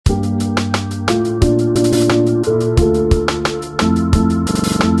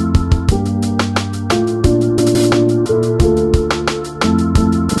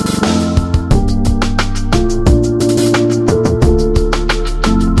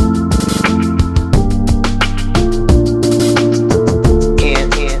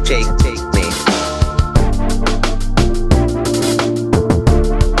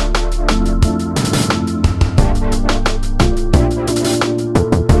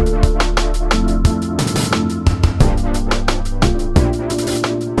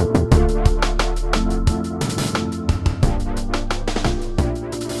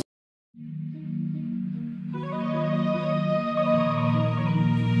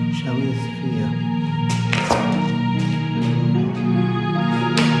How is it feel?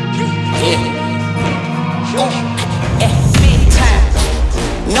 Big time,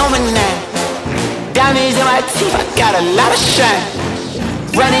 number 9. Diamonds in my teeth, I got a lot of shine.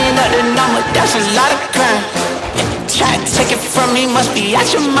 Running up the number, that's a lot of crime. Try to take it from me, must be out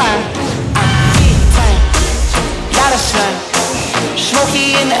your mind. Big time, lot of sun.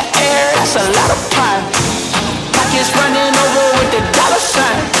 Smoky in the air, that's a lot of pine. Pockets running over with the dollar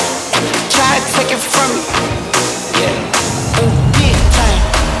sign. Try to take it from me, yeah. Oh, big time,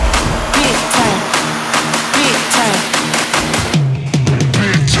 big time, big time,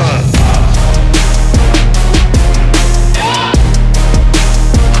 big time.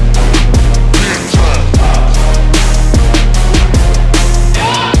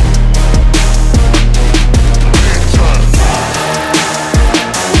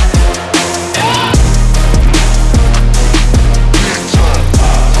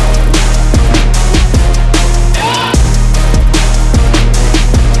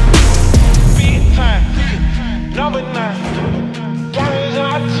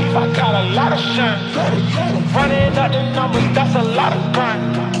 Running up the numbers, that's a lot of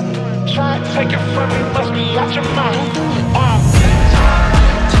grind. Try to take it from me, must be out your mind.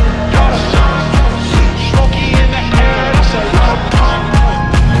 Lot of sun, smoky in the air, that's a lot of pine.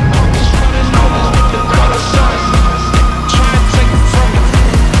 Just running over with the dollar signs. Try to take it from me.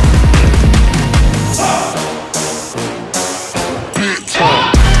 Big time.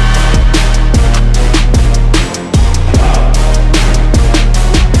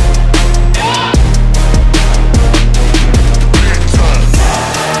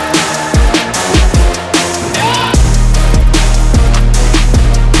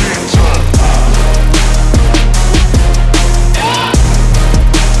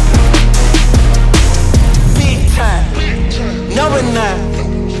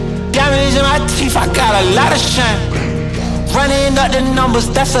 Diamonds in my teeth, I got a lot of shine. Running up the numbers,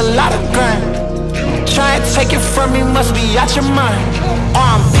 that's a lot of grind. Try to take it from me, must be out your mind.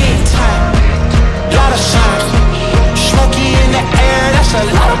 I'm big time, lot of shine. Smoky in the air, that's a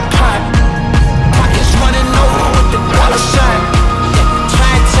lot of pine. Pockets running over with the dollar sign.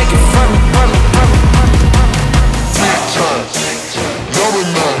 Try to take it from me, from me, from me, from me. Big time, number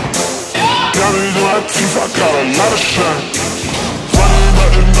 9. Diamonds in my teeth, I got a lot of shine. Running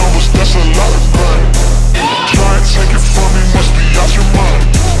up the numbers, that's a lot of grind. Try and take it from me, must be out your mind.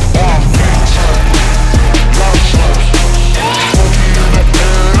 Big time, lot of times. Smoky in the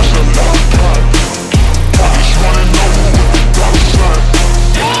air, that's a lot of pride. Pockets running over with the dollar sign.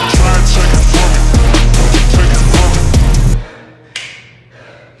 Try and take it from me, take it from me.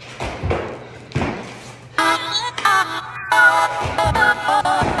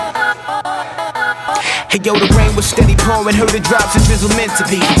 Hey yo, the rain was steady pouring, heard the drops of drizzle meant to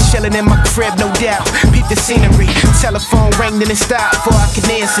be. Chillin' in my crib, no doubt, peep the scenery. Telephone rang, then it stopped before I could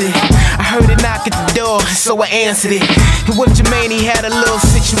answer it. I heard it knock at the door, so I answered it. And with Jermaine, he had a little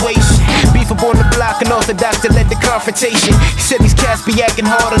situation. Beef up on the block, and orthodox that led the confrontation. He said these cats be acting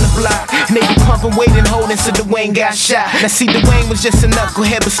hard on the block, and they be pumping weight and holding, so Dwayne got shot. Now see, Dwayne was just a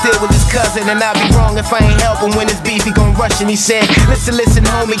knucklehead, but still with his cousin. And I'd be wrong if I ain't help him when it's beef, he gon' rush him. He said, listen,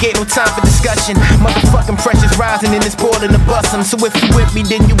 homie, ain't no time for discussion. Motherfucking pressure's rising and it's boiling to bust him. So if you with me,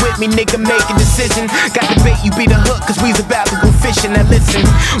 then you with me, nigga, make a decision. Got the bait, you be the hook, cause we's about to go fishing. Now listen,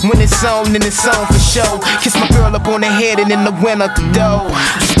 when it's on, then it's on for show. Kiss my girl up on the head and in the wind up the door.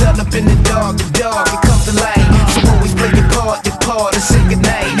 Stunned up in the dark, it comes to light. So always play your part, and say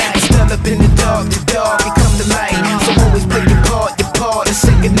goodnight. Stunned up in the dark, it comes to light. So always play your part, and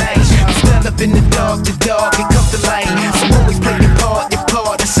say goodnight. Stunned up in the dark, it comes to light. So always play your part,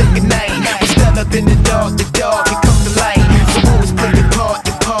 and say goodnight. Stunned up in the dark, it comes to light. So always play your part,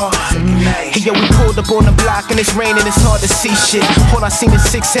 Hey yo, we pulled up on the block and it's raining, it's hard to see shit. All I seen is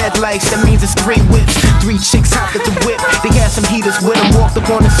 6 headlights, that means it's 3 whips. 3 chicks hopped at the whip, they had some heaters with them. Walked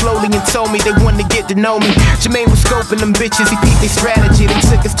up on it slowly and told me they wanted to get to know me. Jermaine was scoping them bitches, he peeped their strategy. They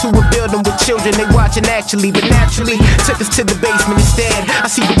took us to a building with children, they watching actually. But naturally, took us to the basement instead.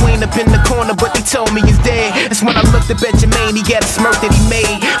 I see Dwayne up in the corner, but they told me he's dead. That's when I looked up at Jermaine, he got a smirk that he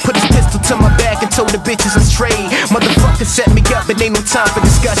made. Put his pistol to my back and told the bitches I'm straight. Motherfucker set me up, but ain't no time for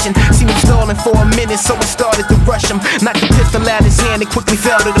discussion. Seen him stalling for a minute, so I started to rush him. Knocked the pistol out his hand and quickly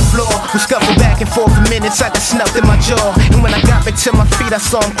fell to the floor. We scuffled back and forth for minutes, I got snuffed in my jaw. And when I got back to my feet, I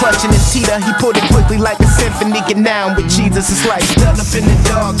saw him clutching his heater. He pulled it quickly like a symphony. Get down with Jesus, it's like stunned up in the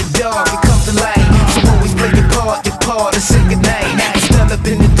dark, it comes to light. So always play your part, and say goodnight. Stunned up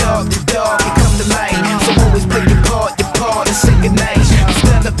in the dark, it comes to light. So always play your part, and say goodnight.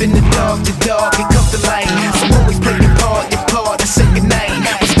 Stunned up in the dark, it comes to light. So always play your part, and say goodnight.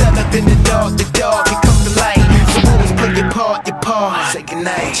 Stunned up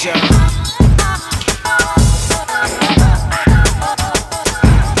sure.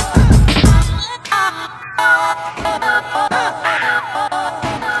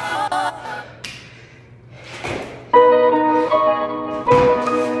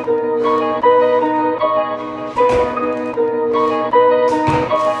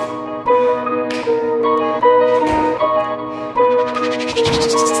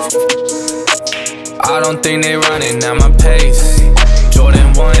 I don't think they running at my pace.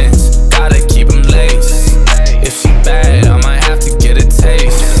 Jordan 1s, gotta keep them laced. If she bad, I might have to get a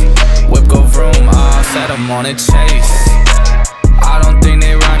taste. Whip go vroom, I'll set them on a chase. I don't think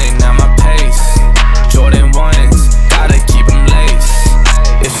they running at my pace. Jordan 1s, gotta keep them laced.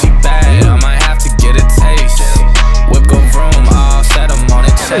 If she bad, I might have to get a taste. Whip go vroom, I'll set them on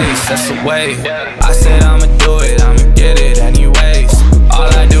a chase. That's the way. I said I'ma do it, I'ma get it anyways. All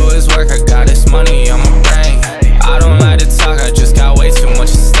I do is work, I got this money on my brain. I don't like to talk, I just got way too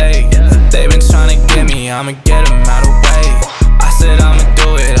much at stake. They been tryna get me, I'ma get them out of the way. I said I'ma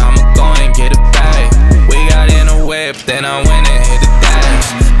do it, I'ma go and get it back. We got in a whip, then I went and hit the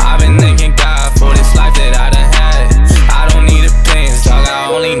dash. I've been thanking God for this life that I done had. I don't need opinions, dog, I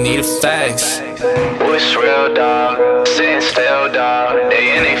only need the facts. What's real, dog? Sitting still, dog.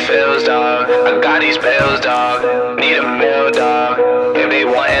 They in they feels, dog. I got these bills, dog. Need a meal, dog. If they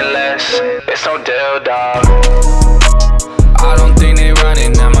wantin' less, it's no deal, dog. I don't think they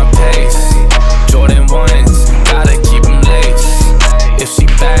running at my pace. Jordan 1s, gotta keep them laced. If she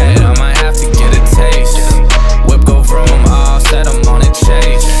bad, I might have to get a taste. Whip go vroom, I'll set them on a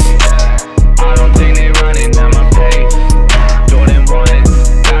chase. I don't think they running at my pace. Jordan 1s,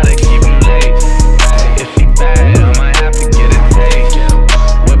 gotta keep them laced. If she bad, I might have to get a taste.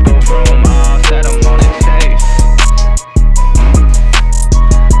 Whip go vroom, I'll set them on a chase.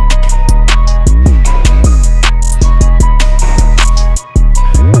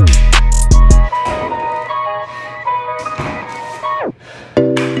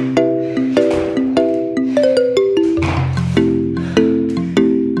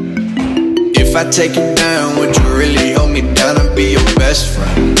 If I take you down, would you really hold me down and be your best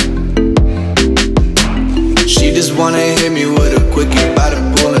friend? She just wanna hit me with a quickie by the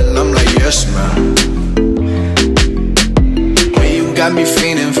pool and I'm like, yes, man. When you got me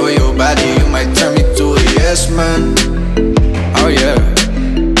feeling for your body, you might turn me to a yes, man. Oh yeah.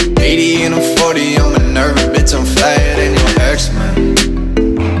 80 and I'm 40, I'm a nervous bitch, I'm flyer than your ex, man.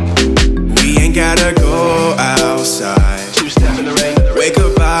 We ain't gotta go outside. Two-step in the rain. Wake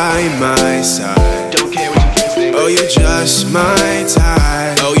up by my side. Don't care what you can say. Oh, you're just my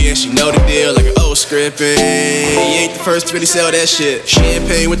type. Oh yeah, she know the deal like an old scripting. You ain't the first to really sell that shit.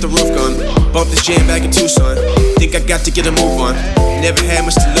 Champagne with the roof gone. Bump this jam back in Tucson. Think I got to get a move on. Never had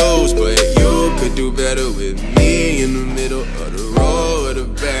much to lose, but you could do better with me in the middle of the road or the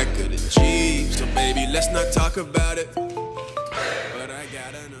back of the Jeep. So baby, let's not talk about it, but I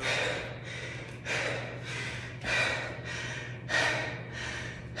gotta know.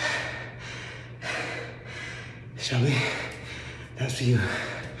 Shelby, that's for you.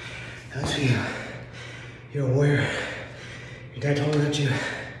 That's for you. You're a warrior. Your dad told me about you.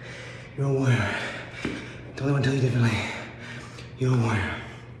 You're a warrior. Don't let anyone tell you differently. You're a warrior.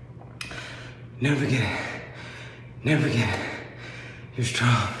 Never forget it. Never forget it. You're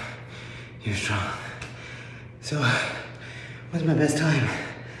strong. You're strong. So, what's my best time?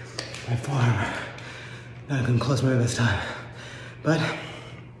 By far, not even close to my best time. But,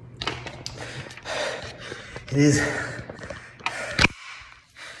 it is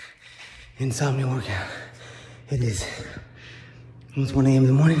Insomnia workout. It is almost 1 a.m. in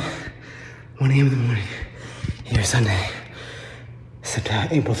the morning. 1 a.m. in the morning. Here Sunday,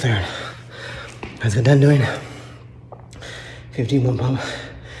 April 3rd. I just got done doing 51 pump,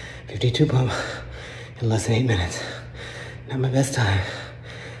 52 pump in less than 8 minutes. Not my best time.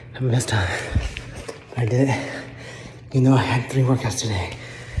 Not my best time. But I did it. You know I had 3 workouts today.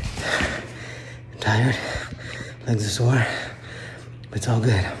 I'm tired. Legs are sore, but it's all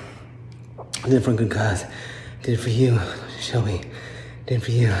good. I did it for a good cause. Did it for you, Shelby. Did it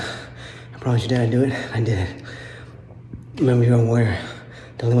for you. I promised your dad I'd do it. I did it. Remember, you're a warrior.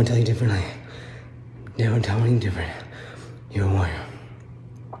 Don't let anyone tell you differently. Never tell anyone different. You're a warrior.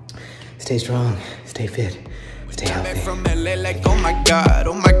 Stay strong. Stay fit. Stay healthy. Back from LA like, oh my god,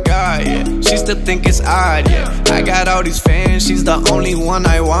 yeah. She still think it's odd, yeah. I got all these fans, she's the only one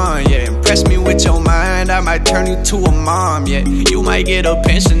I want, yeah. Impress me with your mind, I might turn you to a mom, yeah. You might get a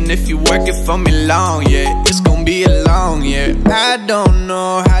pension if you work it for me long, yeah. It's gonna be a long, yeah. I don't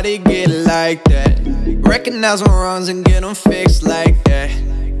know how they get like that. Recognize my wrongs and get them fixed like that.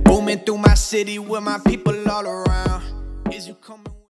 Booming through my city with my people all around. Is you coming?